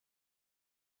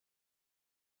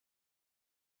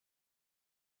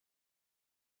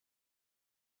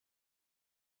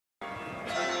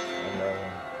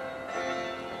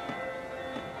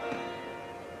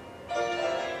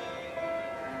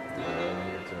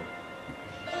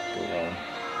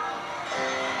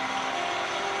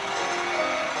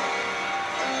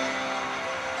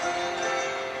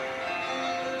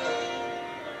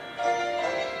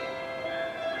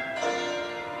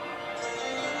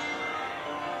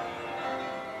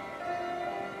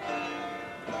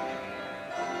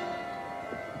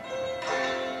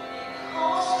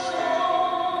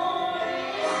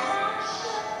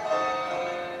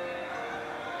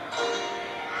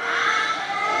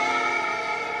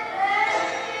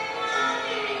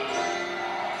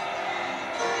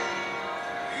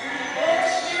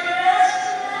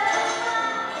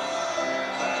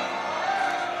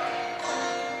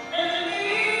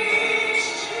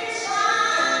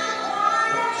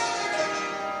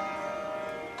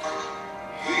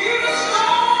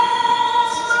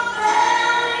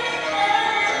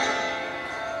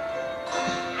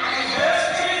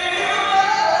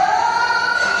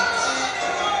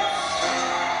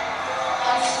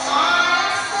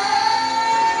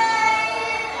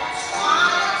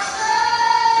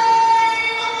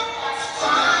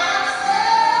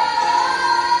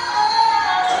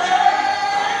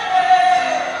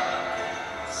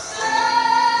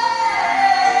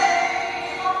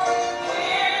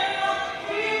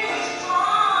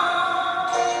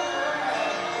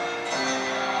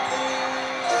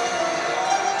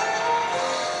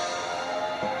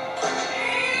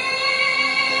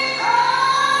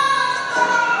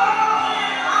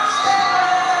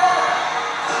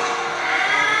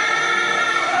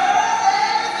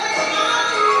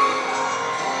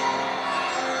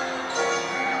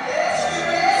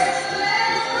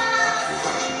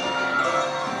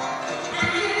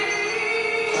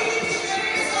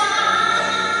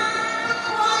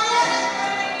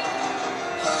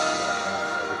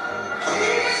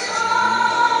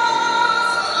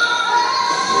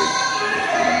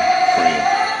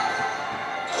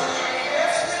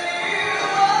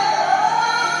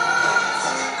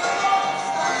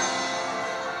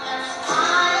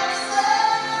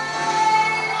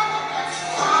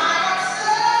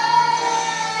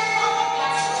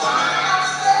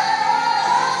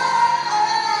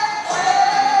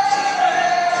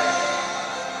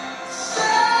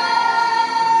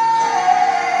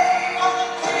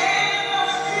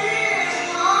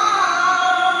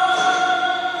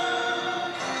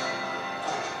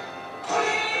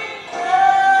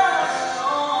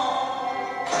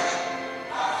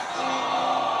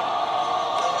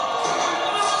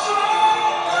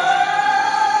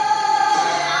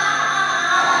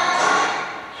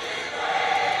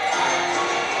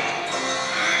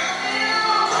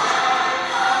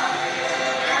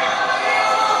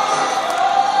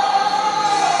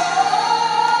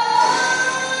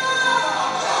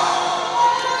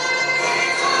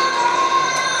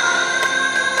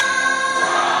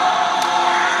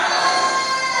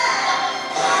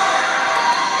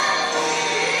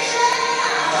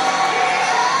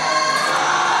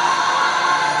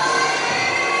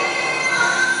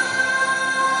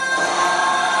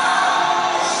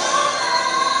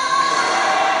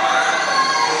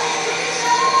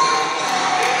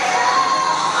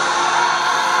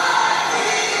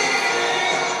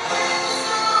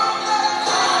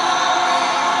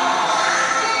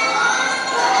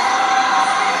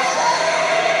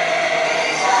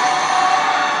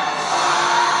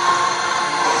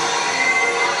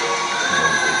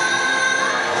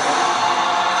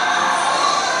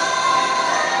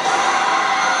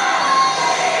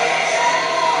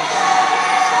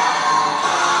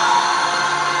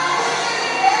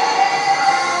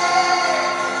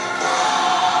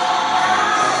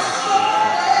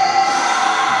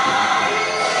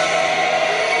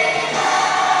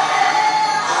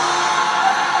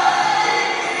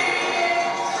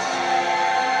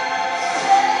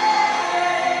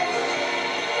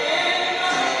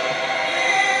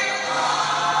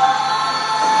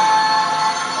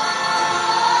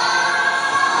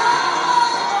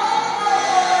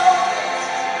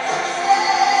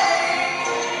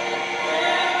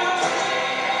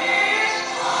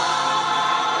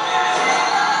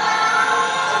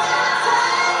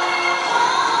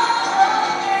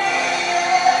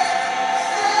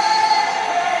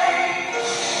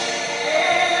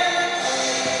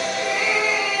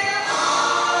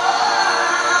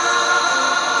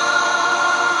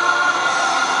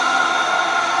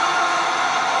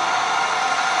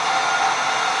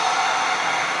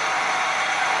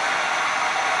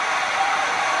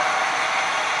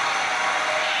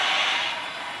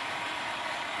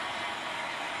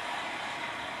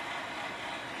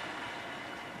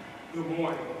Good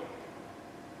morning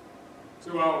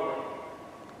to our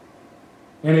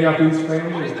Antioch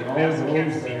family and all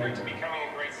those that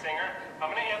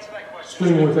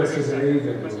streaming with us today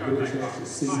that will get a chance to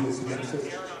see this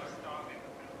message.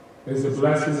 It's a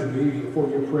blessing to be before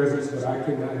your presence, but I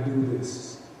cannot do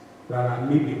this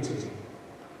without meeting to you.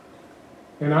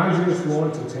 And I just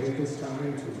want to take this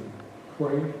time to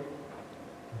pray.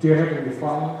 Dear Heavenly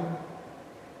Father,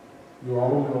 you're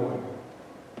all knowing,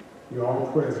 you're all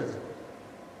present,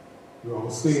 you're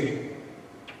all seeing.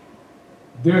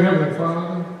 Dear Heavenly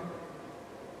Father,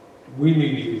 we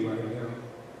need you right now.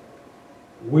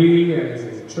 We as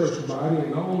a church body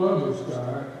and all others,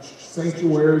 God,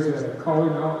 sanctuaries that are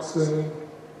calling out saying,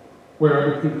 where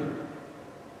are the people?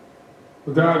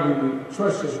 But God, we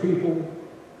trust your people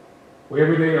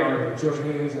wherever they are, that your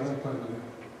hands are upon them.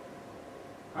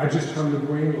 I just come to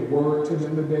bring a word to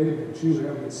them today that you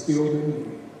have instilled in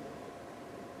me.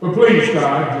 But please,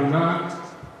 God,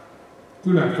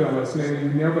 do not fail us now. You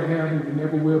never have and you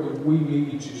never will, but we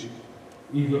need you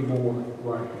even more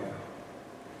right now.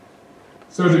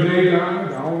 So today,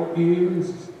 God, our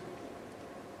ears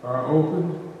are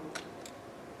open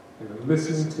and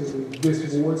listening to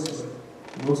this voice,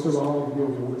 but most of all, your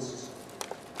voice.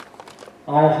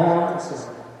 Our hearts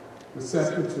are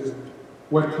receptive to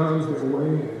what comes their way,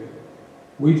 and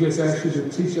we just ask you to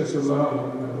teach us to love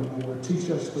one another more. Teach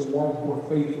us to walk more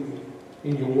faithfully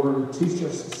in your word. Teach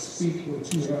us to speak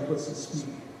what you have us to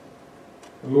speak.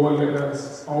 And Lord, let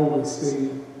us always stay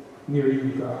near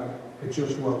you, God, at your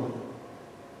throne.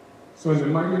 So in the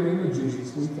mighty name of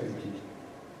Jesus, we thank you.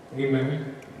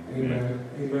 Amen. Amen.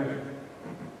 Amen.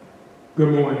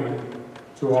 Good morning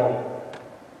to all.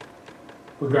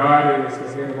 For God is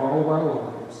the head of all of our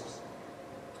lives.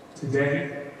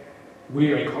 Today,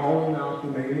 we are calling out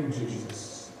the name of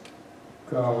Jesus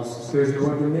because there's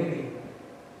no other name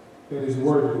that is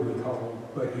worthy to be called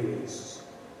but his.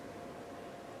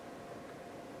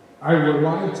 I would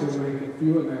like to make a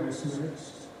few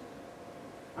announcements.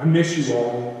 I miss you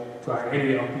all to our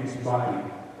Antioch body.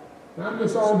 And I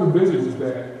miss all the visitors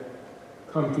that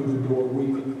come through the door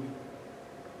weekly.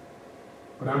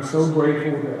 But I'm so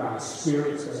grateful that our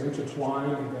spirits are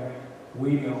intertwined and that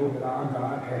we know that our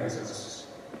God has us.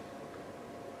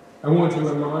 I want to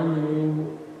remind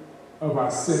you of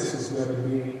our census that are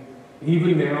being,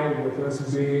 even now with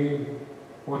us being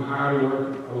on high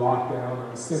alert, a lockdown,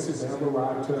 our census have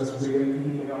arrived to us via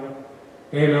email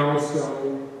and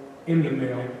also in the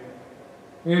mail.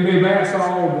 And they've asked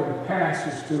all the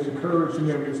pastors to encourage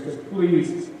members to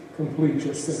please complete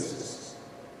your census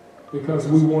because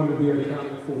we want to be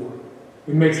accounted for.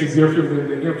 It makes a difference in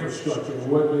the infrastructure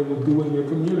and what they will do in your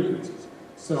communities.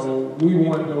 So we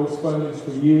want those funds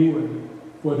for you and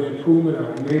for the improvement of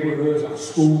our neighborhoods, our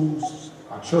schools,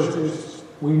 our churches.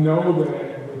 We know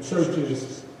that the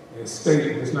churches and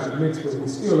state is not mixed, but we're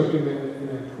still looking at an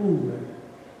improvement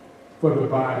for the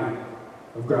body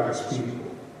of God's people.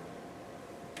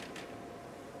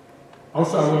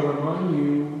 Also, I want to remind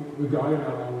you regarding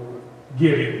our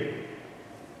giving.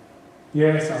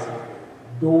 Yes, our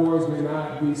doors may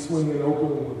not be swinging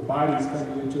open with bodies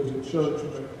coming into the church,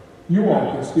 but you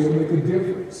all can still make a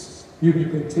difference. You can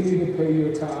continue to pay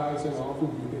your tithes and offers.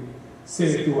 You can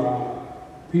send it through our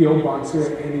P.O. Box here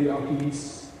at Antioch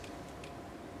East,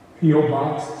 P.O.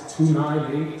 Box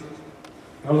 298,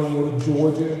 Ellenwood,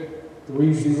 Georgia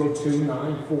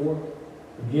 30294.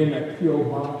 Again, that P.O.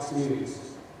 Box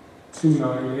is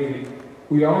 298.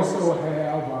 We also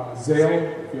have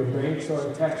Zelle. If your banks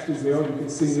are attached to Zelle, you can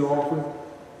send your offering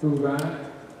through that.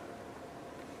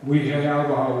 We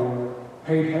have our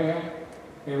PayPal,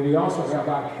 and we also have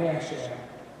our Cash App.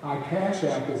 Our Cash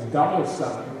App is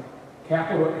 $,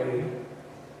 capital A.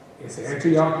 It's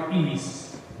Antioch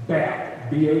East, BAP,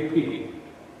 B-A-P.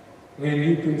 And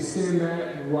you can send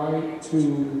that right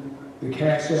to the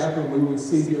Cash App, and we will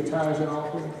receive your tithes and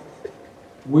offerings.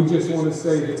 We just want to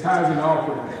say the tithes and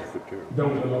offerings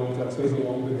don't belong to us, they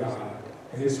belong to God.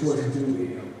 And it's what's due to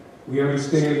him. We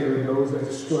understand there are those that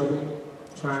are struggling,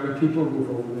 trying to keep a roof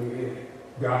over their head.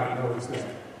 God knows that.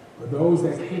 But those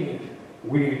that can't,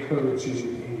 we encourage you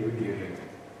in your giving.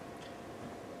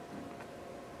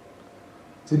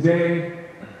 Today,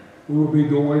 we will be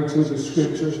going to the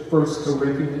scriptures, 1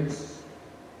 Corinthians,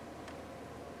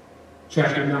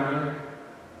 chapter 9,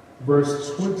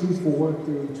 verse 24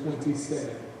 through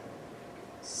 27.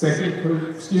 That's 1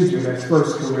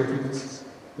 Corinthians,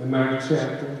 the 9th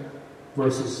chapter,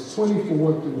 verses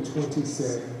 24 through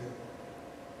 27.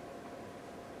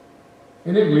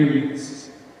 And it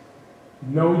reads,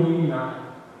 "Know ye not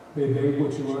that they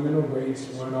which run in a race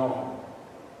run all,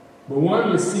 but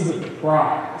one receiveth the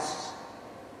prize.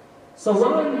 So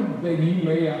run that ye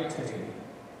may obtain.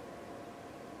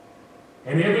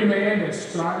 And every man that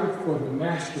striveth for the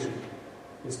mastery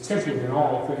is tempered in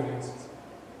all things.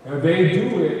 And they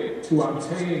do it to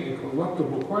obtain a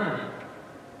corruptible crown,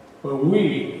 but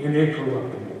we an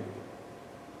incorruptible.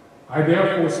 I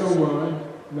therefore so run,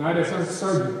 not as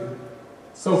uncertainly,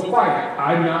 so fight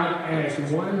I not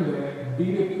as one that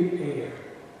beateth the air,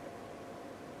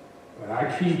 but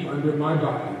I keep under my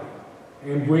body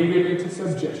and bring it into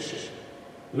subjection,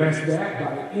 lest that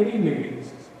by any means,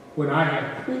 when I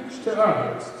have preached to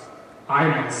others, I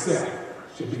myself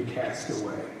should be cast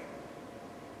away.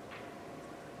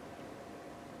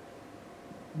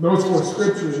 Those four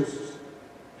scriptures,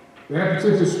 that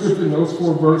particular scripture, those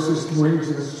four verses brings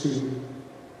us to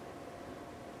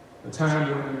a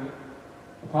time when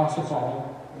Apostle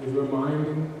Paul is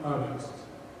reminding others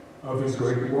of his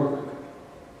great work.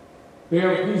 He's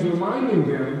reminding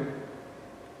them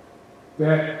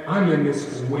that I'm in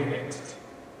this to win it.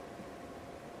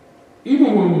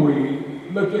 Even when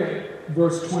we look at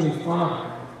verse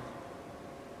 25,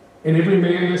 and every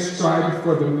man that striveth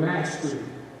for the mastery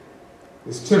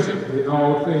is tempered in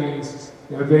all things.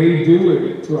 Now they do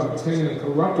it to obtain a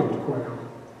corruptible crown,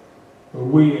 but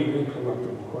we an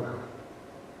incorruptible crown.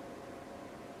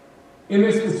 In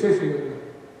this particular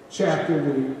chapter,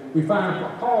 we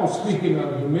find Paul speaking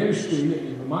of the ministry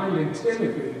and reminding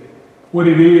Timothy what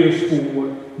it is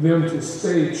for them to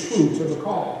stay true to the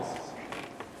cause.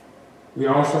 We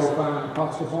also find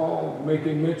Apostle Paul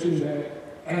making mention that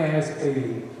as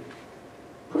a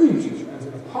preacher, as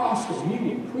an apostle, he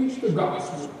will preach the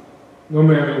gospel no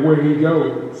matter where he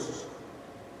goes.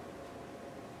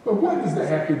 But what does that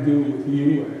have to do with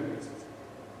you as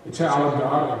a child of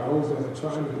God or those that are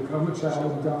trying to become a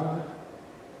child of God?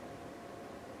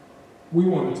 We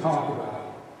want to talk about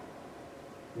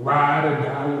ride or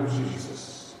die with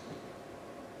Jesus.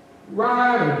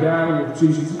 Ride or die with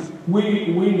Jesus.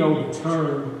 We know the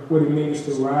term, what it means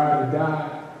to ride or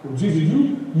die with Jesus.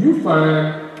 You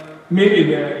find many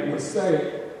that would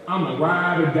say, I'm a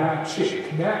ride or die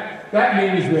chick. That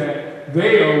means that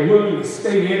they are willing to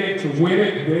stay in it to win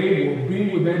it. They will be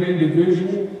with that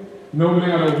individual no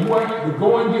matter what. The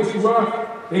going gets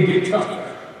rough, they get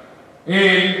tougher.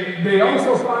 And they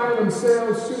also find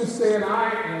themselves too saying,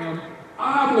 I am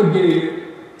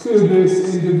obligated to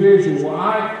this individual.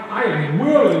 I am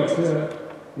willing to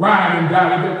ride and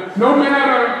die with them. No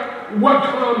matter what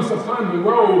comes upon the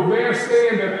road, they're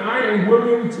saying that I am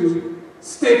willing to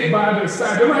stick by their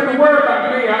side. They don't have to worry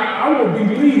about me. I will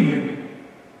be leaving.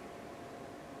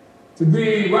 To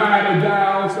be ride or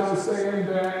die, also saying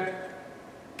that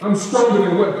I'm stronger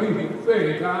than what people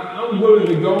think. I'm willing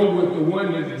to go with the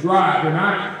one that's driving.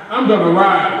 I'm going to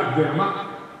ride with them.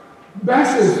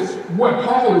 That's just what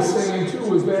Paul is saying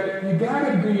too, is that you got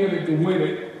to be in it to win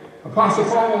it. Apostle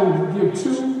Paul will give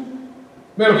two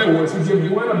metaphors. He gives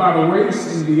one about a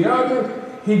race and the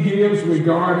other he gives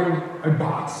regarding a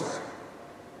boxer.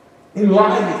 In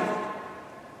life,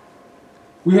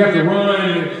 we have to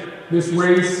run this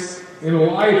race. In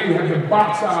life, we have to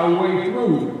box our way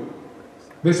through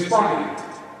this fight.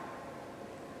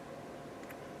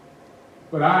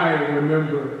 But I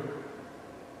remember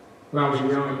when I was a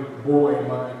young boy,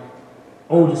 my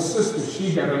oldest sister,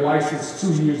 she got her license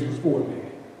 2 years before me.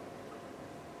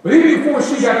 But even before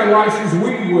she got her license,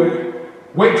 we would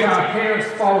wait till our parents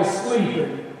fall asleep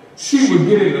and she would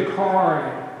get in the car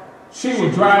and she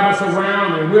would drive us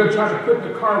around and we'll try to put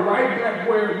the car right back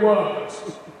where it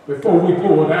was before we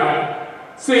pulled out.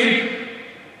 See,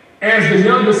 as the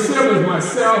younger siblings,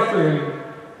 myself and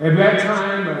at that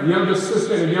time a younger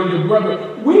sister and a younger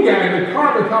brother, we got in the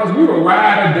car because we were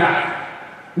ride or die.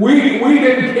 We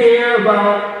didn't care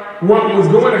about what was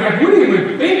going to happen. We didn't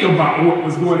even think about what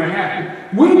was going to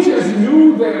happen. We just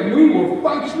knew that we were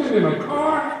functioning in a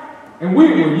car and we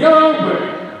were young,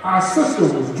 but our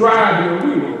sister was driving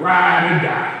and we were ride or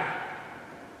die.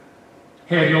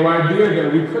 Had no idea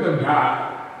that we could have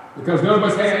died because none of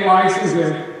us had license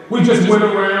and we just went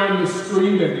around the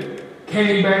street and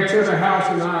came back to the house,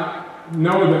 and I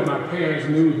know that my parents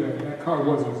knew that that car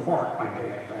wasn't parked like they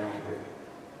had found it.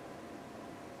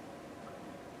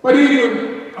 But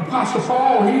even Apostle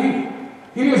Paul,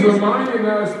 he is reminding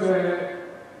us that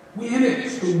we're in it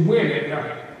to win it.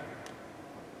 Now,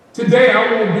 today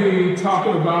I won't be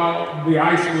talking about the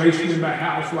isolation in the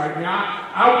house right now.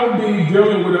 I won't be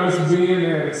dealing with us being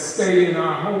able to stay in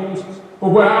our homes. But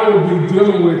what I will be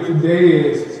dealing with today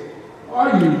is,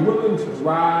 are you willing to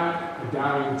ride or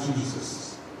die with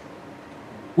Jesus?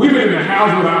 We've been in the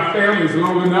house with our families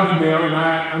long enough now, and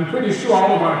I'm pretty sure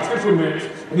all of our temperaments,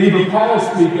 and even Paul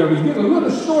speaks of, is getting a little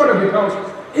shorter because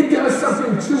it does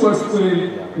something to us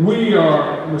when we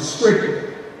are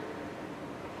restricted.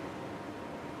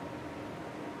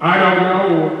 I don't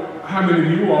know how many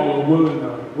of you all are willing to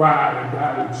ride and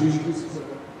die with Jesus, but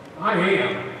I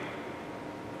am.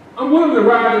 I'm willing to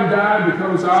ride and die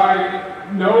because I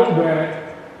know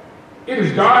that it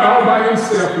is God all by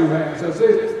himself who has us.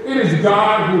 It is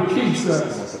God who keeps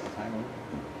us.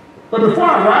 But before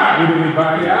I ride with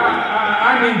anybody,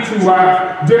 I need to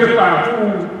identify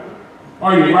who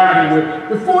are you riding with.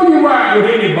 Before you ride with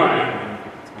anybody,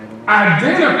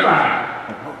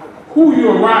 identify who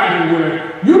you're riding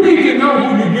with. You need to know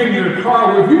who you're getting in the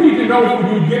car with. You need to know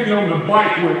who you're getting on the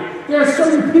bike with. There are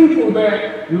certain people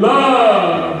that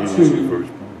love to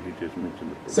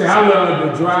say, I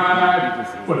love to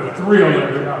drive for the thrill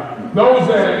of it. Those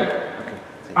that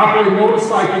operate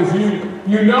motorcycles,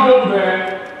 you know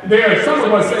that there are some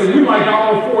of us say we like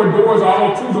all four doors,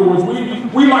 all two doors.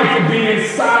 We like to be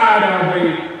inside of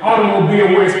an automobile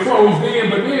where it's closed in,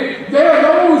 but then there are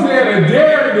those that are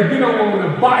daring to get on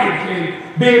the bike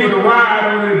and be able to ride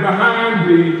on it behind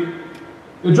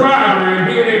the driver and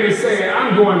being able to say,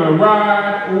 I'm going to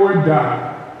ride or die.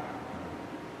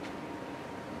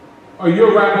 Are you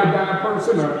a ride or die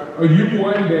person, or are you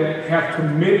one that have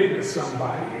committed to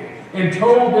somebody and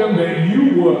told them that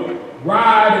you will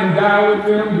ride and die with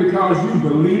them because you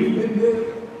believe in them?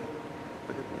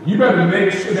 You better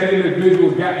make sure that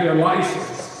individual got their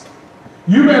license.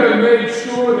 You better make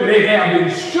sure that they have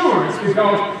insurance,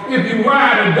 because if you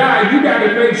ride or die, you got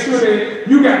to make sure that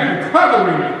you got the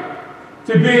covering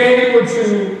to be able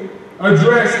to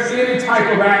address any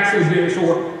type of accidents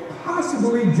or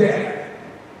possibly death.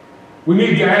 We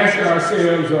need to ask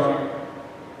ourselves, are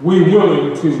we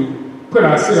willing to put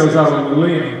ourselves out on the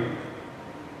limb?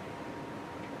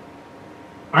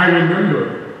 I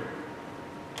remember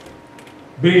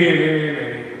being in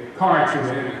a car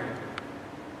accident.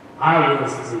 I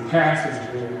was the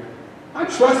passenger. I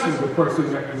trusted the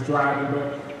person that was driving,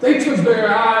 but they took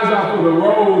their eyes off of the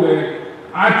road, and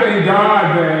I thank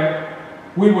God that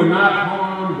we were not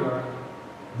harmed or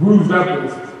bruised up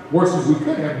as worse as we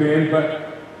could have been, but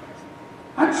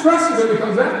I trusted them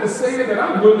because that was saying that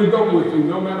I'm willing to go with you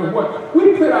no matter what.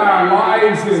 We put our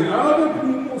lives in other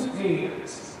people's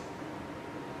hands,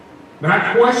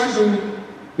 not questioning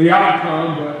the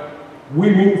outcome, but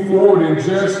we move forward and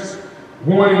just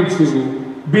wanting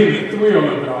to be in the thrill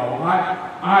of it all.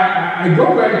 I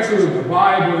go back to the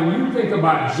Bible, and you think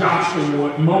about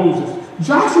Joshua and Moses.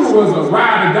 Joshua was a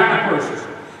ride or die person.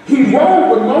 He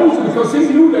rode with Moses because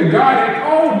he knew that God had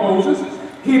called Moses.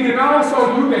 He then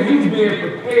also knew that he was being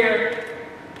prepared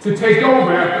to take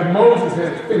over after Moses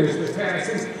had finished the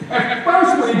task. At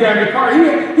first, when he got in the car,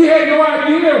 he had no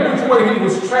idea which way he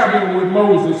was traveling with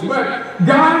Moses. But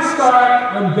God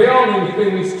started unveiling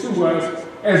things to us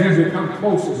as we become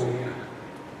closer to him.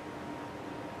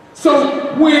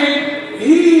 So when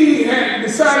he had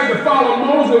decided to follow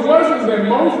Moses, it wasn't that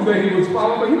Moses that he was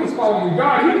following, but he was following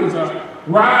God. He was a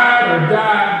ride or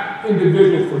die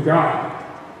individual for God.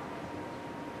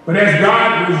 But as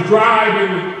God was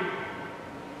driving,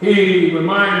 he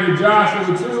reminded Joshua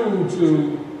to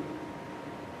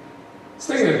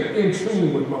stay in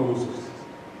tune with Moses.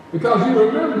 Because you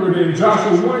remember that in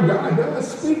Joshua 1, God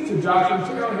does speak to Joshua and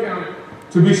tell him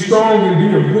to be strong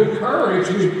and be of good courage.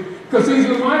 Because he's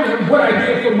reminding him, what I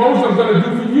did for Moses, I'm going to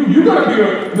do for you. You're going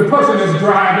to be the person that's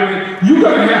driving it. You're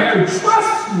going to have to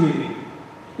trust me.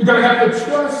 You're going to have to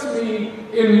trust me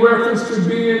in reference to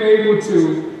being able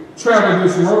to travel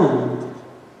this road.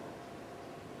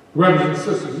 Brothers and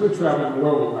sisters, we're traveling a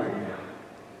road right now.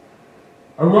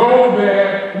 A road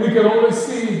that we can only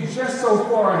see just so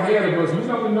far ahead of us. We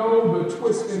don't know the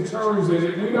twists and turns in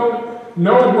it. We don't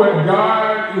know what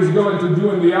God is going to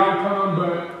do in the outcome,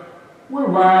 but we're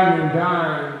riding and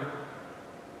dying.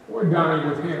 We're dying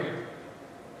with him.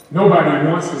 Nobody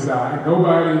wants to die.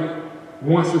 Nobody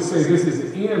wants to say this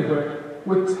is the end, but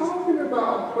we're talking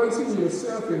about placing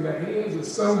yourself in the hands of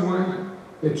someone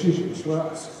that you can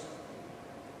trust.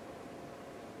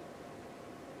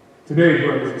 Today,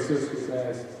 brothers and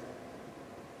sisters,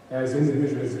 as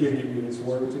individuals giving you this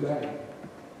word today,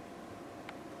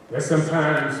 there's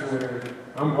sometimes when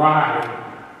I'm riding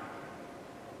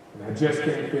and I just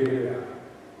can't figure it out.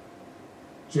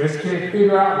 Just can't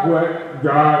figure out what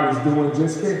God is doing.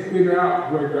 Just can't figure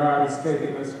out where God is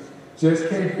taking us. Just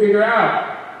can't figure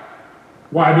out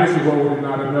why this road and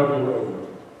not another road.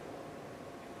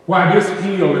 Why this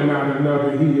hill and not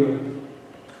another hill.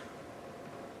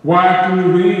 Why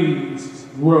through these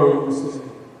roads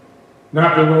and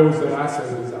not the roads that I so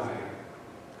desire.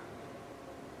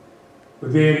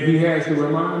 But then he has to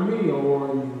remind me,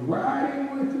 are you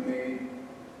riding with me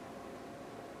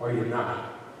or you're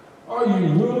not? Are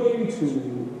you willing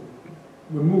to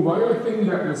remove everything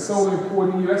that was so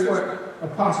important to you? That's what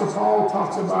Apostle Paul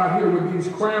talks about here with these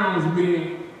crowns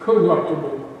being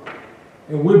corruptible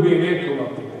and we're being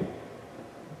incorruptible.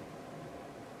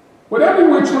 Whatever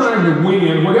we're trying to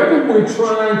win, whatever we're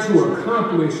trying to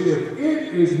accomplish, if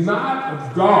it is not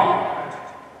of God,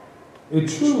 it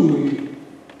truly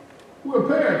will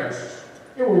perish.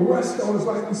 It will rust on us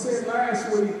like we said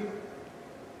last week.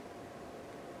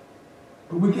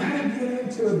 But we got to get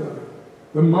into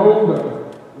the mode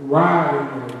of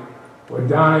riding or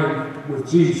dying with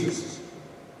Jesus.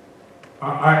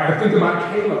 I think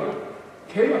about Caleb.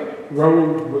 Caleb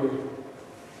rode with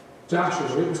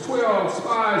Joshua. It was 12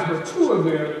 spies, but 2 of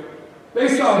them, they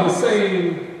saw the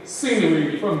same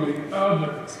scenery from the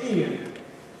other 10.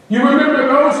 You remember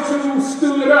those 2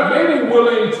 stood up. They were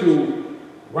willing to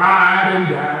ride and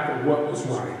die for what was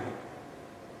right.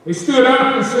 They stood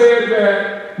up and said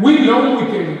that we know we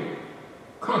can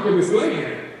conquer this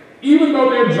land. Even though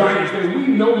they're giants, that we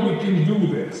know we can do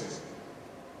this.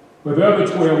 But the other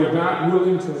 12 were not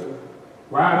willing to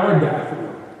ride or die for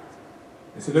it.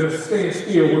 And so let us stand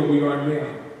still where we are now.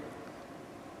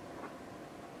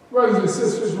 Brothers and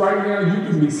sisters, right now you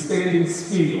can be standing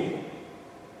still.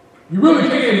 You really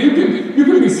can. You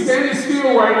can be standing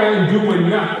still right now and doing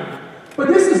nothing. But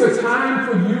this is a time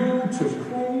for you to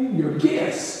prove your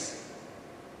gifts.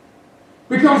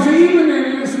 Because even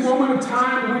in this moment of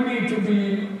time, we need to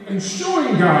be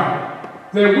ensuring God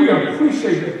that we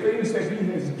appreciate the things that He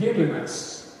has given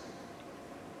us.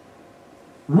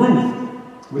 Ruth,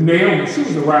 with Naomi, she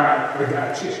was a ride or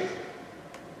die chick.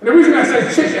 And the reason I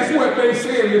say chick, that's what they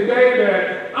say in the day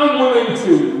that I'm willing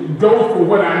to go for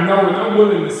what I know and I'm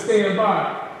willing to stand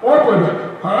by. Or for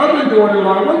her other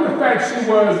daughter-in-law, it wasn't the fact she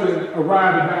was a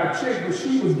ride or die chick, but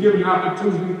she was given an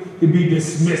opportunity to be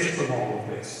dismissed from all of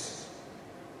this.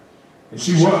 And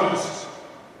she was.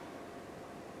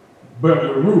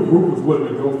 But with Ruth was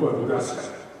willing to go for the gusto.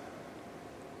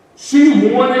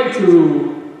 She wanted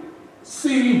to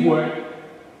see what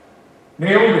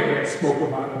Naomi had spoke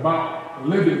about a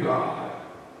living God.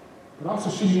 But also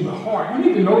she knew the heart. You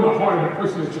need to know the heart of the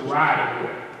person that you're riding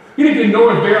with. You need to know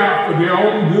if they're out for their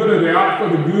own good or they're out for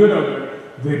the good of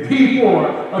the people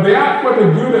or they're out for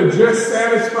the good of just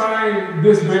satisfying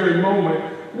this very moment.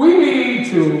 We need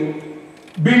to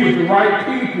be with the right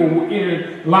people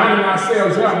in lining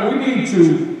ourselves up. We need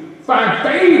to find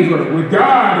favor with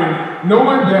God and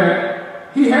knowing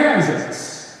that He has us.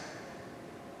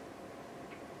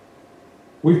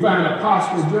 We find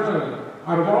Apostle John,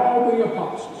 out of all the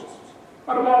apostles,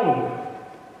 out of all of them,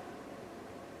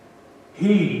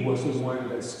 he was the one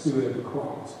that stood at the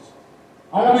cross.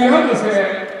 All the others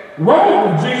had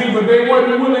rode with Jesus, but they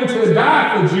weren't willing to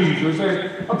die for Jesus.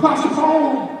 And Apostle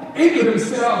Paul anchored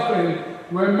himself and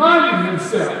reminded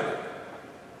himself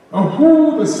of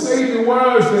who the Savior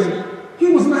was, and he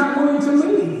was not willing to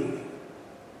leave.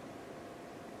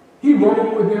 He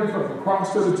rode with them from the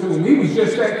cross to the tomb. He was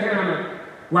just that kind of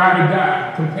ride or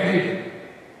die companion.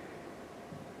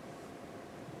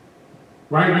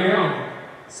 Right now,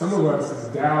 some of us is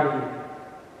doubting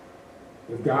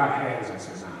if God has us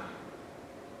or not.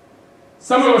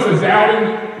 Some of us are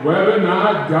doubting whether or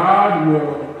not God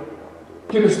will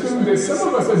get us through this. Some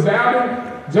of us are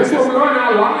doubting just what we are in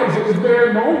our lives at this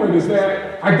very moment is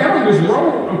that I got on this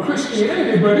road of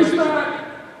Christianity, but it's not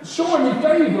showing me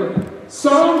favor.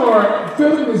 Some are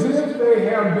feeling as if they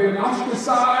have been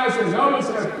ostracized, and others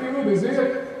have feeling as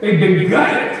if they've been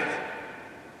gutted.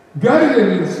 Gutted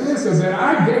in the sense of that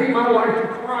I gave my life to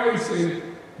Christ, and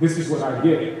this is what I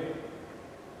get.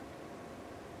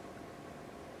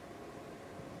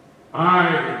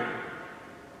 I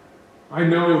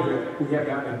know that we have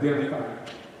to identify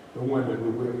the one that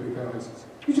we're with because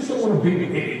you just don't want to be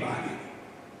with anybody.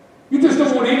 You just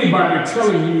don't want anybody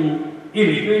telling you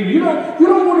anything. You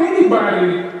don't want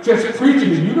anybody just preaching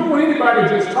to you. You don't want anybody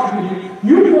just talking to you.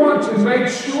 You want to make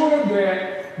sure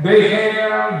that they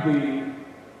have the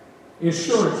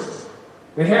insurance.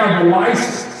 They have the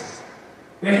license.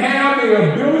 They have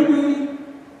the ability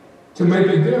to make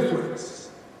a difference.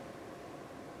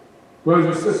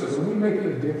 Brothers and sisters, are we making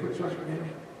a difference right now?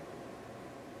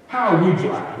 How are we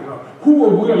driving? Who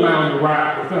are we allowing to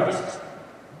ride with us?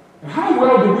 And how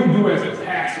well do we do as a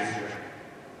passenger?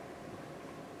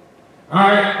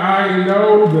 I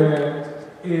know that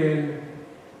in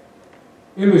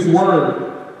this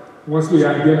word, once we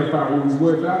identify who he's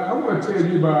with, I want to tell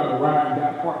you about a ride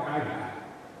that part I got.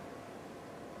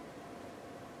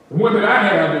 The one that I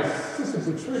have is Sister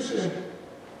Patricia,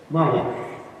 my wife.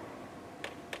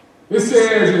 It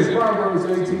says in Proverbs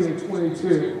 18 and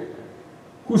 22,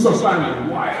 whoso findeth a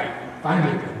wife,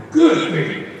 findeth a good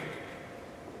thing.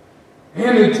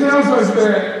 And it tells us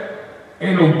that,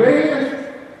 and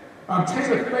obeyeth,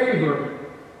 obtaineth favor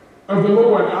of the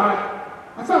Lord.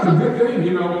 I thought it was a good thing,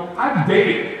 you know. I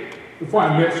dated, before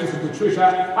I met Sister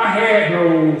Patricia, I had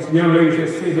those young ladies that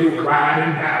said they would ride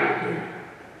and die with me.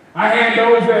 I had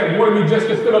those that wanted me just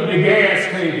to fill up their gas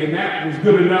tank, and that was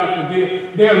good enough, and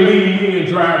then they'll leave me and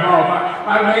drive off.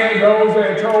 I had those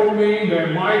that told me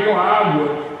that, Michael, I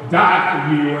would die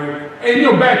for you. And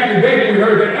you know, back in the day when we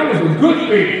heard that, that was a good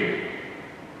thing.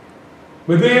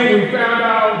 But then we found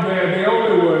out that they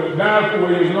only would die for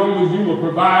you as long as you were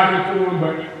providing for them.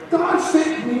 But God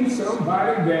sent me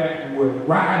somebody that would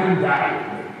ride and die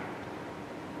with me.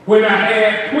 When I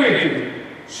had plenty,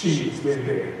 she's been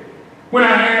there. When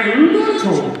I had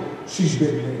little, she's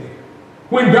been there.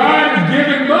 When God has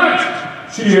given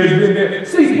much, she has been there.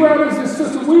 See, brothers and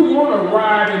sisters, we want a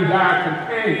ride and die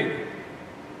companion.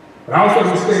 But I also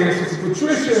understand Sister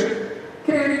Patricia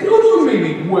can't do for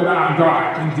me what our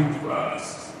God can do for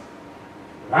us.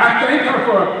 I thank her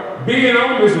for being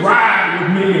on this ride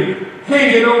with me and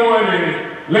hanging on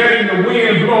and letting the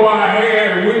wind blow our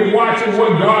hair, and we're watching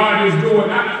what God is doing.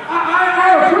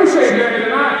 I appreciate that,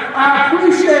 and I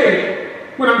appreciate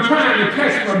when I'm trying to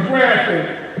catch my breath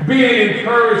and being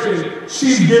encouraged, and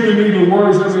she's giving me the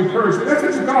words of encouragement. That's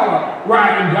what you call a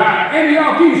ride and die.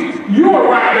 Antioch East, you're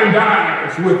ride and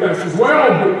dies with us as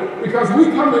well, because we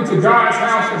come into God's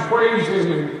house and praise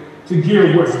Him and to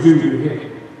give what's due to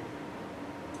Him.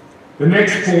 The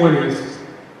next point is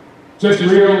just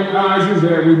realizing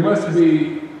that we must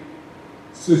be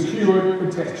secured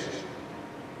protection.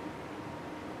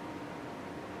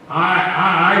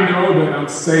 I know that I'm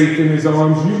safe in His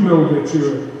arms. You know that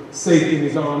you're safe in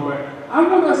His arms. But I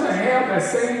want us to have that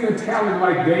same mentality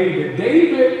like David.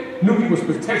 David knew he was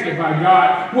protected by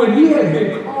God when he had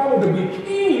been called to be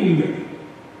king.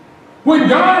 When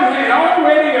God had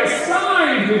already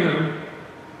assigned him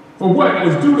for what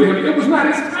was due to him, it was not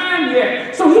his time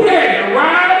yet. So he had to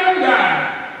ride and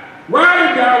die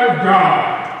with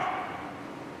God.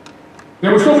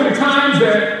 There were so many times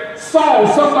that Saul,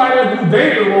 somebody who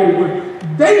David rode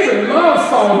with, David loved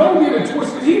Saul. Don't get it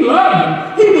twisted. He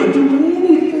loved him. He would do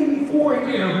anything for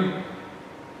him.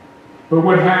 But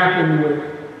what happened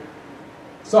with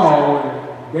Saul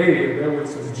and David, there was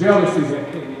some jealousy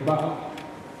that came about.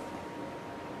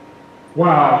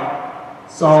 While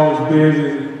Saul's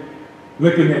busy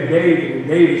looking at David, and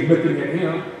David's looking at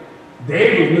him,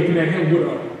 David was looking at him with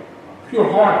a pure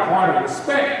heart, a heart of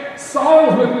respect. Saul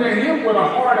was looking at him with a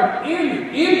heart of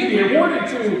envy and wanted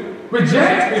to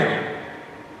reject him.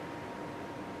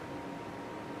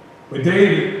 But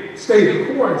David stayed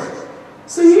the course.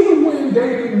 See, even when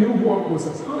David knew what was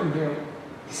upon him,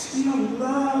 he still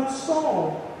loved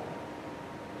Saul.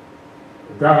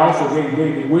 But God also gave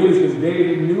David wisdom.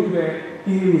 David knew that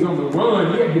he was on the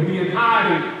run. He had to be in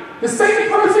hiding. The same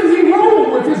person he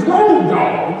rode with, his road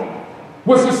dog,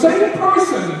 was the same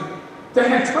person that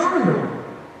had turned him.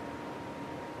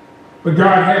 But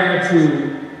God had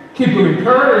to keep him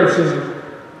encouraged, and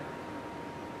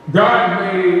God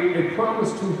made a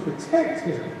promise to protect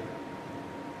him.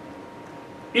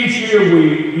 Each year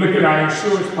we look at our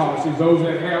insurance policies. Those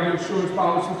that have insurance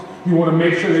policies, you want to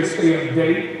make sure they stay up to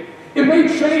date. It may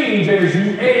change as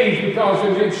you age because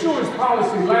the insurance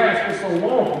policy lasts for so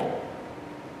long.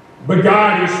 But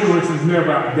God insurance is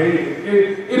never outdated.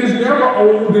 It is never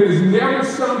old. It is never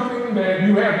something that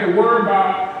you have to worry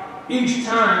about each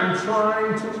time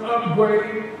trying to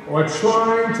upgrade or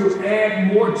trying to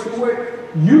add more to it.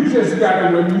 You just got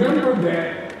to remember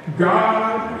that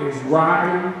God is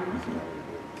riding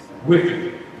with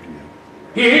you.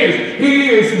 He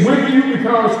is with you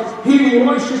because He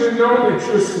wants you to know that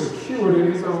you're secured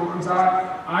in His arms.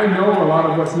 I know a lot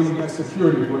of us need that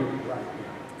security blanket.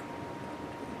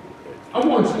 I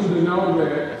want you to know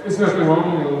that there's nothing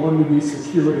wrong with wanting to be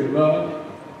secured in love,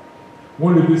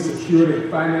 wanting to be secured in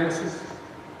finances,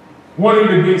 wanting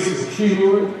to be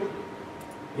secured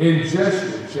in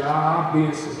just your job,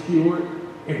 being secured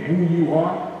in who you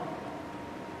are.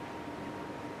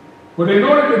 But in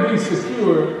order to be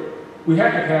secure, we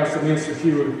have to have some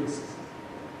insecurities.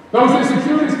 Those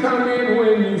insecurities come in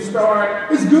when you start.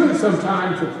 It's good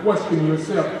sometimes to question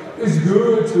yourself. It's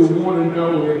good to want to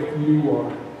know if you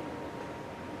are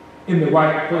in the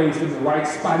right place, in the right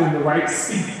spot, in the right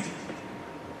seat,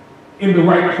 in the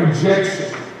right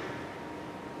projection.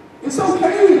 It's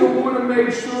okay to want to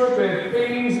make sure that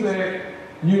things that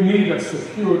you need are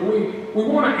secured. We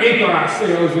want to anchor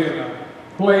ourselves in a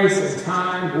place and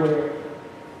time where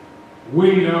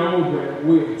we know that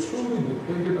we are truly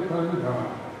dependent upon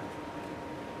God.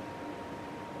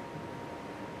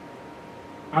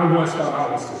 I once thought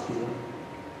I was secure.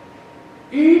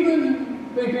 Even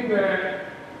thinking that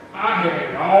I had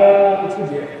it all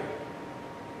together.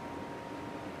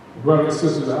 Brothers and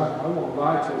sisters, I won't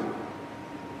lie to you.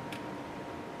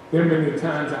 There are many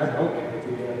times I don't have it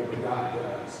together, but God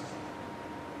does.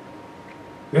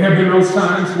 There have been those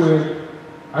times when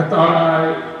I thought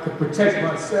I could protect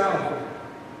myself.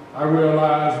 I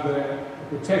realized that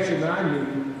the protection I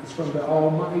need is from the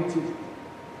Almighty.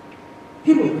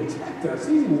 He will protect us.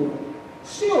 He will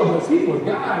shield us. He will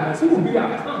guide us. He will be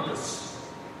our compass.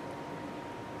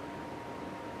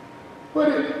 But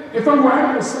if I'm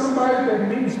riding with somebody that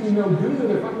means me no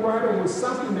good, if I'm riding with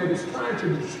something that is trying to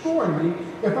destroy me,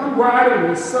 if I'm riding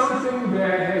with something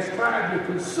that has tried to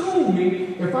consume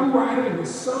me, if I'm riding with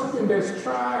something that's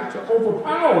tried to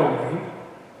overpower me,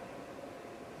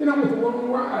 then I'm with the wrong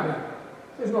rider.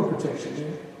 There's no protection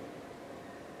there.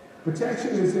 Protection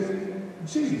is in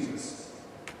Jesus.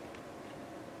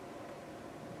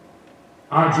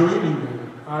 Our dream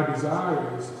and our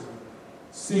desire is to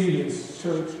see this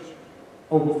church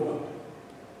overflow.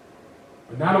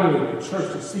 But not only the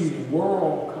church, to see the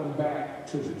world come back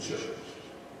to the church.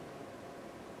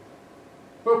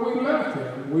 But we left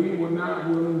him. We were not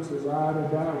willing to ride or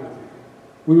die with him.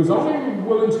 We was only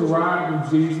willing to ride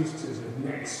with Jesus to the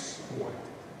next point.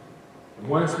 And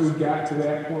once we got to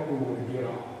that point, we want to get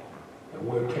off. And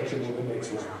we'll catch him on the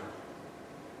next round.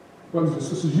 Brothers and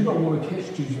sisters, you don't want to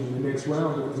catch Jesus on the next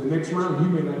round, because the next round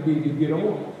you may not be able to get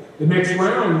on. The next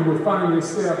round you will find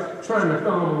yourself trying to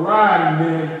thumb a ride, and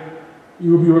then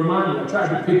you will be reminded, I tried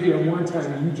to pick you up one time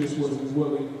and you just wasn't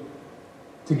willing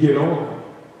to get on.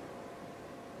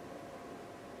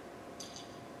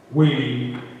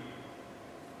 We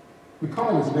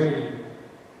call his name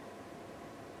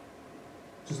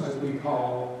just like we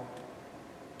call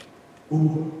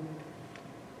Uber.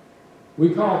 We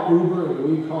call Uber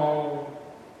and we call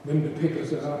them to pick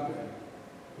us up, and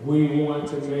we want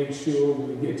to make sure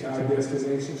we get to our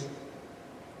destination.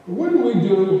 But what do we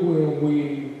do when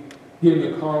we get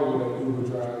in the car with an Uber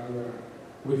driver?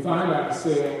 We find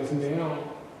ourselves now,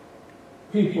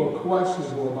 people are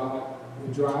questionable about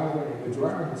the driver, and the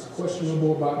driver is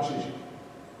questionable about you.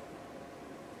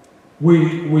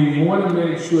 We want to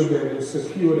make sure that we're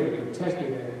secured and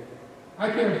protected. And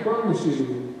I can't promise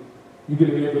you get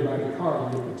in everybody's car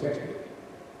and you're protected.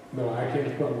 No, I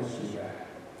can't promise you that.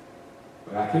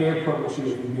 But I can promise you,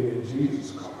 if you get in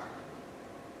Jesus' car,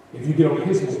 if you get on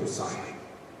his motorcycle,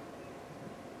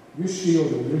 you're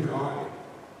shielded, you're guarded.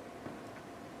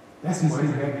 That's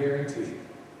money back guarantee.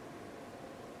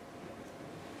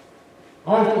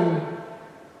 Often,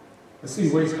 I see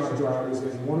race car drivers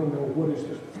and want to know what is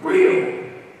the thrill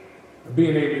of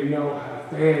being able to know how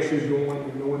fast you're going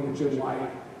and knowing that your life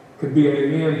could be at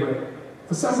an end. But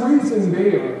for some reason,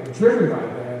 they are driven by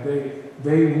that.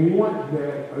 They want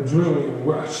that adrenaline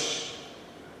rush.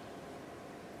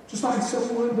 Just like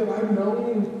someone that I've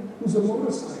known who's a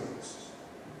motorcyclist.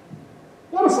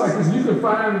 Motorcyclists, you can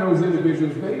find those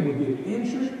individuals, they will get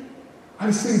injured.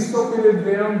 I've seen so many of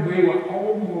them, they will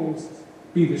almost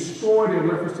be destroyed in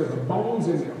reference to the bones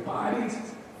in their bodies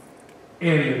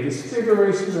and the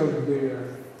disfiguration of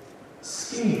their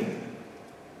skin.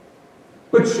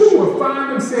 But you will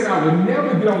find them saying, I will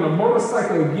never get on a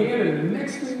motorcycle again, and the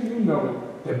next thing you know,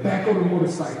 they're back on the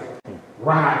motorcycle,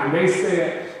 riding. They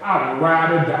said, I will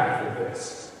ride or die for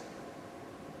this.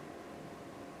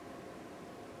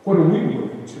 What are we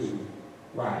willing to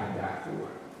ride and die for?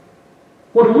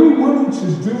 What are we willing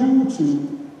to do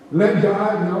to let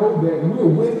God know that we're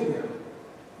with him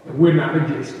and we're not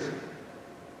against him?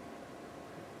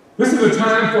 This is a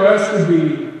time for us to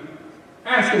be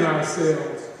asking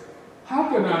ourselves, how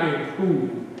can I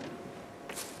improve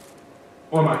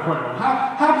on my crown?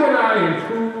 How can I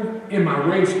improve in my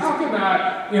race? How can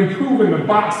I improve in the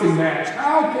boxing match?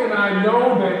 How can I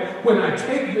know that when I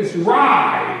take this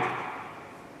ride,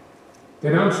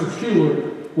 that I'm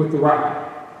secure with the ride?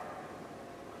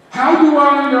 How do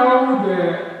I know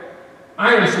that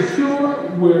I am secure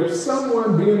with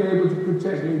someone being able to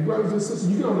protect me? Brothers and sisters,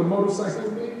 you get on a motorcycle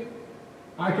with me,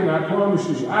 I cannot promise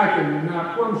you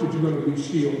that you're going to be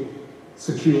shielded,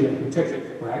 secure, and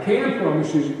protected. But I can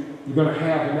promise you, you're going to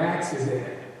have an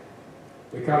accident,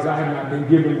 because I have not been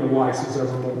given the license of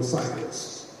a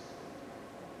motorcyclist.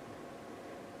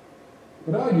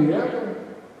 But are you ever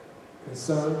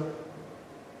concerned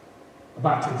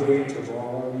about today and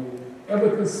tomorrow? Are you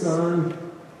ever concerned,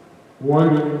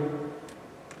 wondering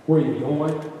where you're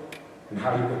going and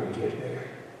how you're going to get there?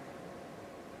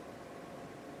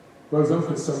 Brothers, I'm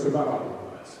concerned about all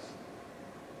of us.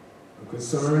 I'm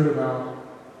concerned about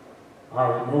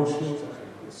our emotions.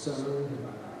 I'm concerned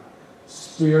about our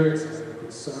spirits that are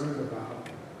concerned about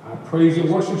our praise and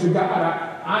worship to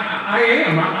God. I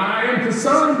am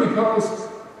concerned because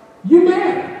you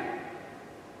matter.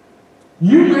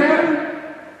 You matter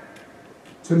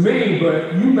to me,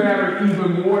 but you matter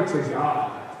even more to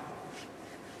God.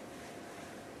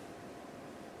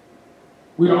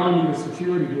 We all need a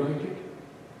security blanket.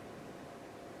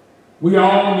 We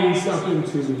all need something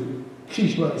to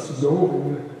keep us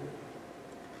going.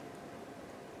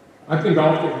 I think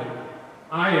often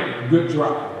I am a good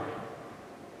driver,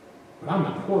 but I'm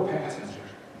a poor passenger.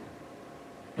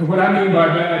 And what I mean by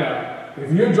that,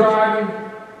 if you're driving,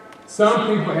 some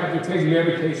people have to take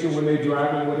medication when they're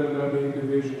driving with another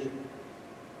individual.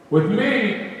 With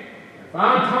me, if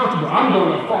I'm comfortable, I'm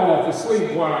going to fall off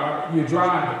asleep while you're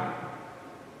driving.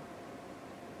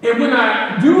 And when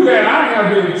I do that, I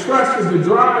have entrusted the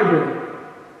driver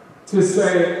to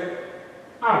say,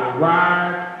 I will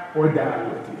ride or die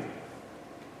with you.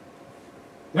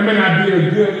 That may not be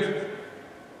a good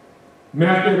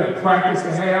method or practice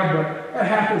to have, but that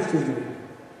happens to me.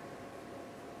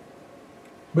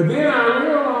 But then I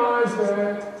realized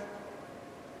that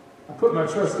I put my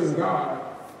trust in God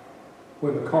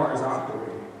when the car is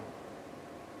operating.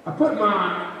 I put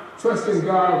my trust in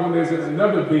God when there's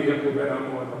another vehicle that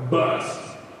I'm on, a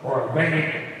bus or a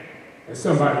van, and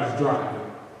somebody's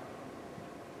driving.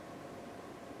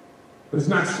 But it's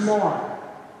not smart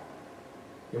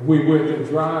if we're with a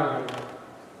driver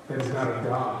that is not a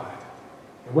God.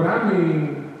 And what I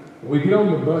mean, when we get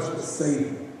on the bus with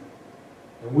Satan,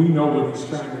 and we know what he's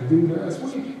trying to do to us,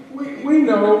 we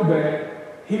know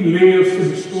that he lives to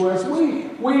destroy us.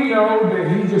 We know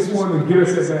that he just wants to get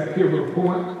us at that pivotal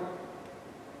point.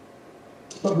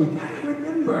 But we got to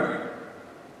remember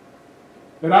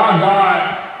that our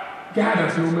God got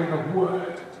us no matter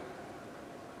what.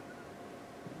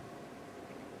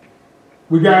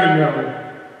 We got to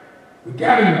know. We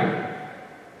got to know.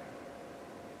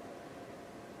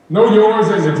 Know yours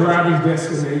as a driver's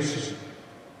destination.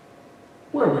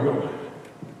 Where are we going?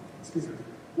 Excuse me.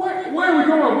 Where are we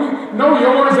going? We know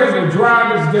yours as a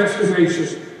driver's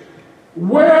destination.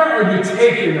 Where are you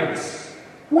taking us?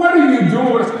 What are you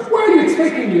doing? Where are you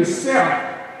taking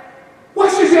yourself?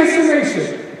 What's your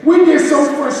destination? We get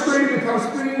so frustrated because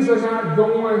things are not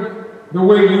going the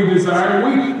way we desire.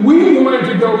 We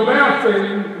wanted to go left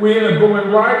and we end up going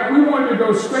right. We wanted to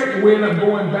go straight and we end up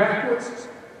going backwards.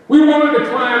 We wanted to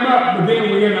climb up, but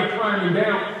then we end up climbing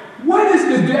down. What is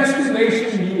the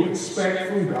destination you expect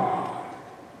from God?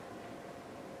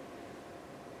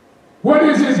 What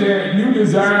is it that you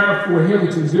desire for him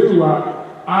to do?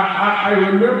 I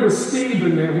remember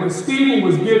Stephen, and when Stephen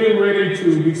was getting ready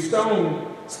to be stoned,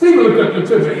 Stephen looked up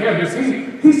into the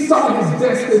heavens. He saw his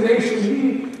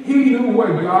destination. He knew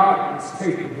where God was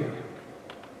taking him.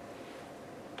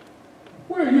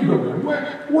 Where are you going?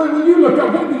 When you look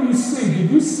up, what do you see?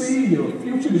 Did you see your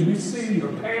future? Did you see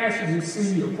your past? Did you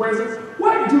see your present?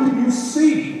 What do you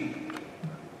see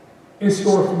in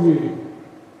store for you?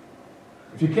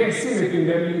 If you can't see anything,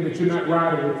 that means that you're not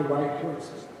riding with the right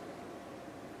person.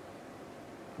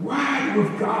 Ride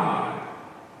with God.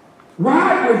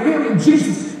 Ride with him and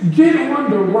Jesus. Get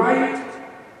on the right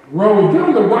road. Get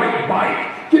on the right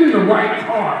bike. Get in the right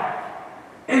car.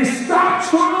 And stop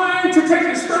trying to take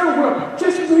the steering wheel.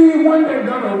 Just be one that's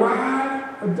going to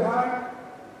ride or die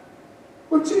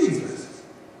with Jesus.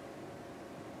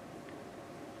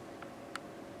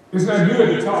 It's not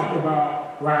good to talk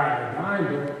about riding or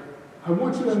dying, but I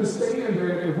want you to understand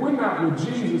that if we're not with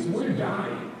Jesus, we're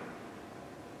dying.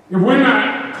 If we're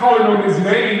not calling on his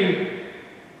name,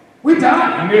 we're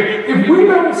dying. If we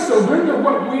don't surrender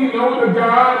what we know to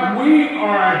God, we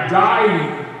are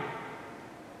dying.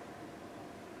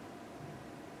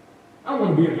 I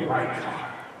want to be in the right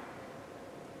car.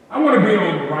 I want to be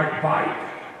on the right bike.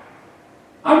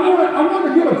 I want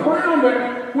to get a crown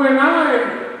that when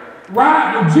I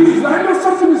ride with Jesus, I know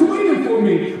something is waiting for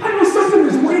me. I know something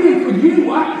is waiting for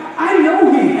you. I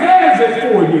know he has it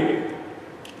for you.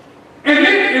 And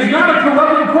it is not a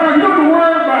corruptible crown. You don't have to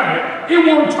worry about it. It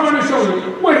won't tarnish on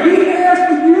you. What he has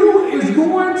for you is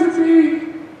going to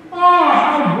be,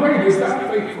 how great is that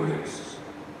faithfulness.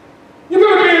 You're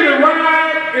going to be able to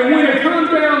ride, and when it comes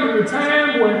down to the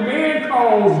time when man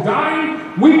calls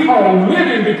dying, we call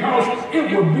living because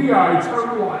it will be our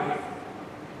eternal life.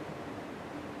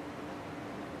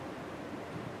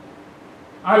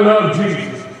 I love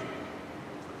Jesus.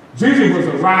 Jesus was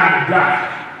a ride or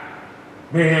die.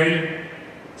 Man,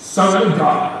 Son of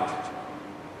God.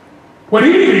 What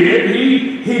he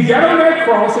did, he got on that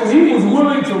cross and he was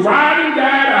willing to ride and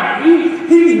die out.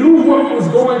 He knew what was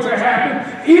going to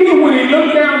happen. Even when he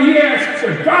looked down, he asked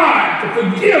to God to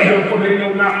forgive them, for they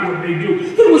know not what they do.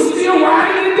 He was still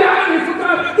riding and dying for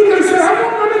God. He could have said, I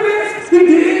want none of this. He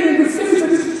did, and the city said,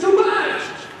 this is too much.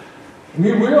 And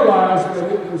he realized that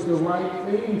it was the right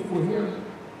thing for him.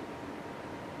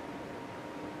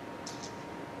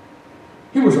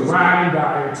 He was a ride and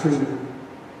die to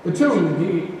the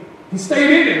tomb. He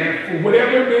stayed in there for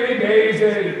whatever many days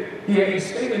that he had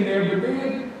stayed in there, but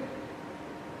then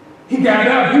he got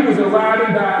up. He was a ride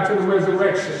and die to the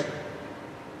resurrection.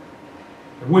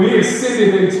 And when he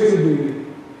ascended into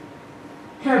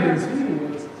the heavens, he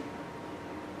was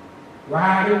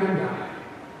riding and dying.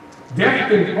 Death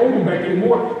didn't hold him back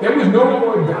anymore. There was no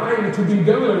more dying to be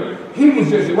done. He was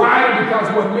just riding because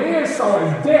what man saw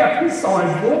as death, he saw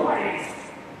as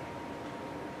life.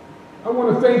 I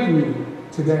want to thank you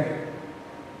today.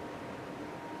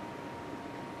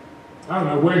 I don't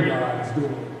know what God is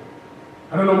doing.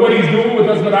 I don't know what he's doing with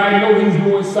us, but I know he's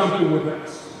doing something with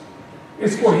us.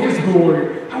 It's for his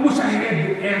glory. I wish I had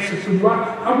the answer for you.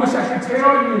 I wish I could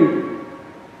tell you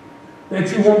that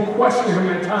you won't question him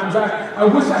at times. I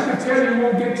wish I could tell you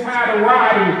won't get tired of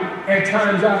riding at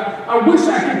times. I wish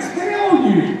I could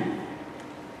tell you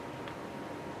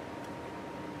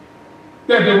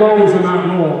that the roads are not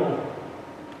long.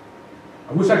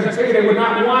 I wish I could tell you they were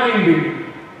not winding.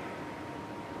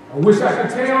 I wish I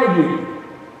could tell you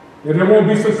that there won't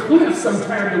be some cliffs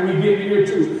sometime that we get here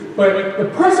to. But the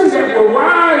person that we're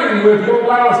riding with won't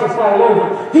allow us to fall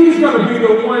over. He's going to be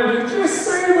the one that just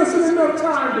save us enough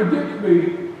time to get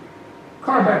the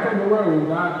car back on the road.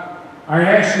 I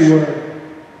ask you,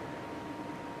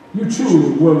 you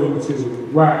truly willing to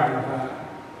ride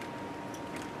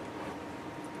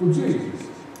with Jesus?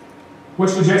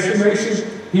 What's your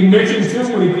destination? He mentioned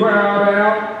too when he cried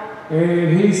out.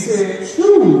 And he said,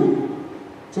 true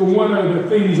to one of the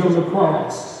things on the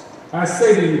cross. I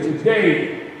say to you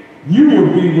today, you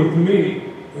will be with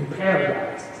me in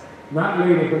paradise. Not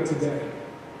later, but today.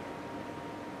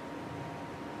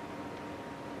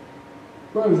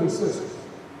 Brothers and sisters,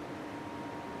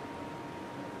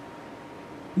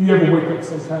 you ever wake up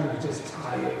sometimes you're just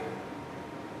tired?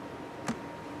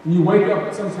 You wake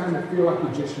up sometimes and feel like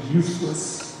you're just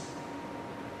useless.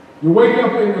 You wake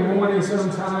up in the morning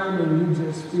sometime and you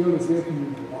just feel as if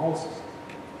you've lost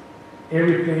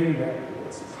everything that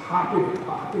was popping and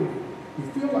popping. You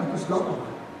feel like it's gone.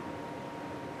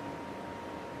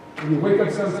 And you wake up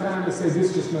sometime and say, this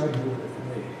is just not doing it for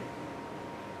me.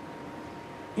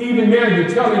 Even then, you're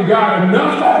telling God,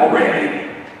 enough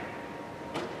already.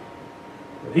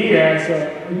 But he asks,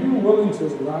 are you willing to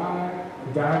ride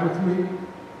and die with me?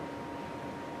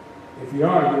 If you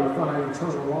are, you'll find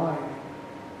eternal life.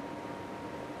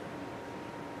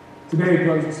 Today,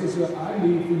 brothers and sisters, I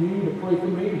need for you to pray for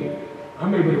me that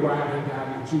I'm able to ride and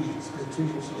die with Jesus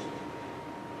continuously.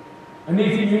 I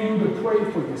need for you to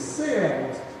pray for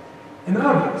yourselves and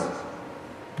others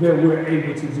that we're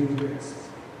able to do this.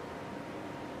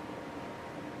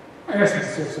 I ask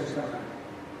myself sometimes,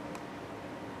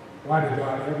 why did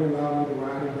God ever allow me to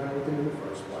ride and die with him in the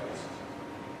first place?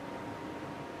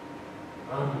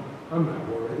 I'm not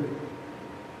worthy.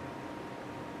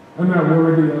 I'm not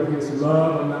worthy of his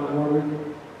love. I'm not worthy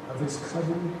of his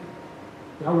covering.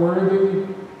 Not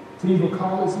worthy to even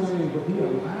call his name, but he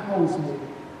allows me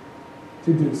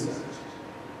to do such.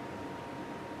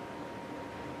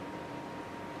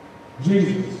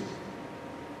 Jesus,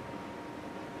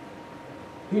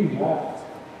 he walked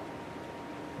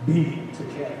beat to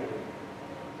Calvary.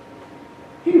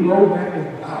 He rode that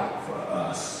thing out for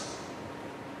us.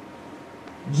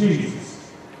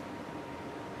 Jesus,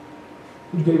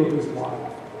 he gave up his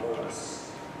life for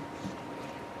us.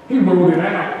 He rode it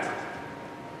out.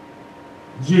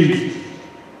 Jesus,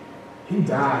 he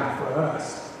died for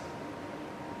us.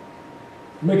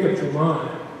 Make up your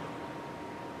mind.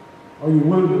 Are you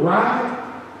willing to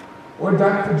ride or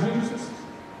die for Jesus?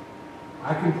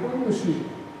 I can promise you,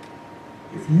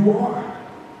 if you are,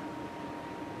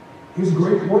 his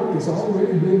great work has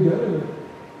already been done.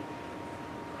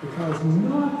 Because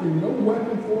nothing, no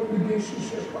weapon formed against you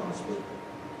shall prosper.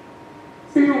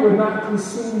 Fear will not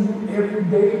consume you every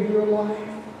day of your life.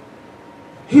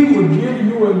 He will give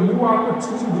you a new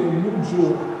opportunity, a new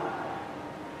joy.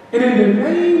 And in the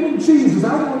name of Jesus,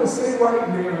 I want to say right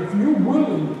now, if you're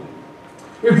willing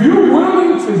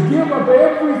to give up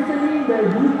everything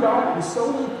that you thought was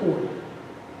so important,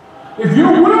 if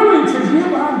you're willing to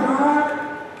give our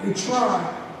God a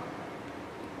try,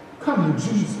 come to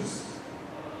Jesus.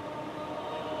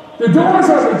 The doors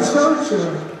of the church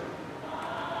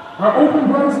are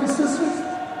open, brothers and sisters.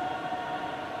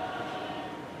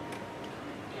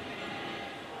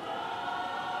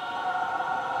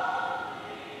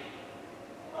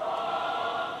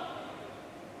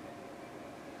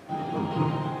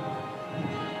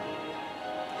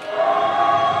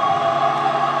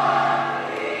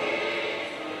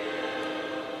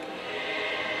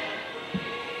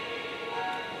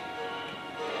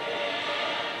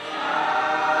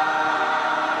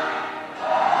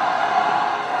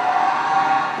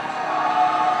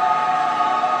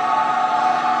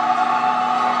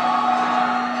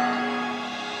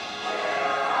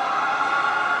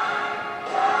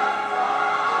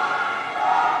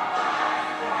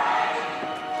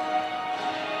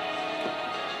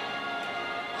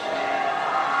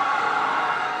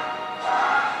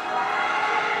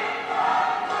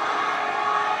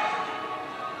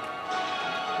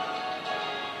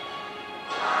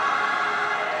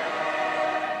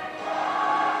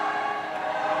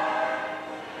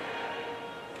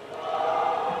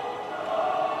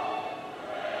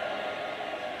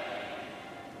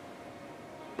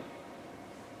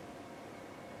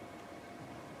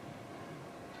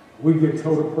 We give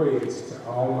total praise to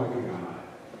Almighty God.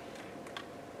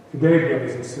 Today,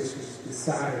 brothers and sisters,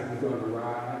 decided we're going to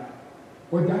ride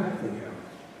or die for him.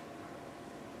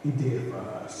 He did for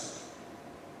us.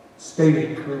 Stay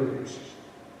encouraged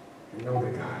and know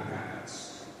that God got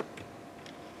us.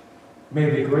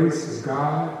 May the grace of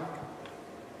God,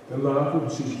 the love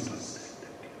of Jesus,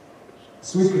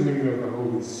 sweet communion of the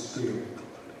Holy Spirit,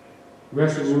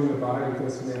 rest and rule in the body of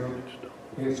us now,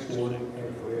 henceforth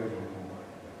and forevermore.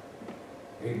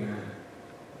 Amen.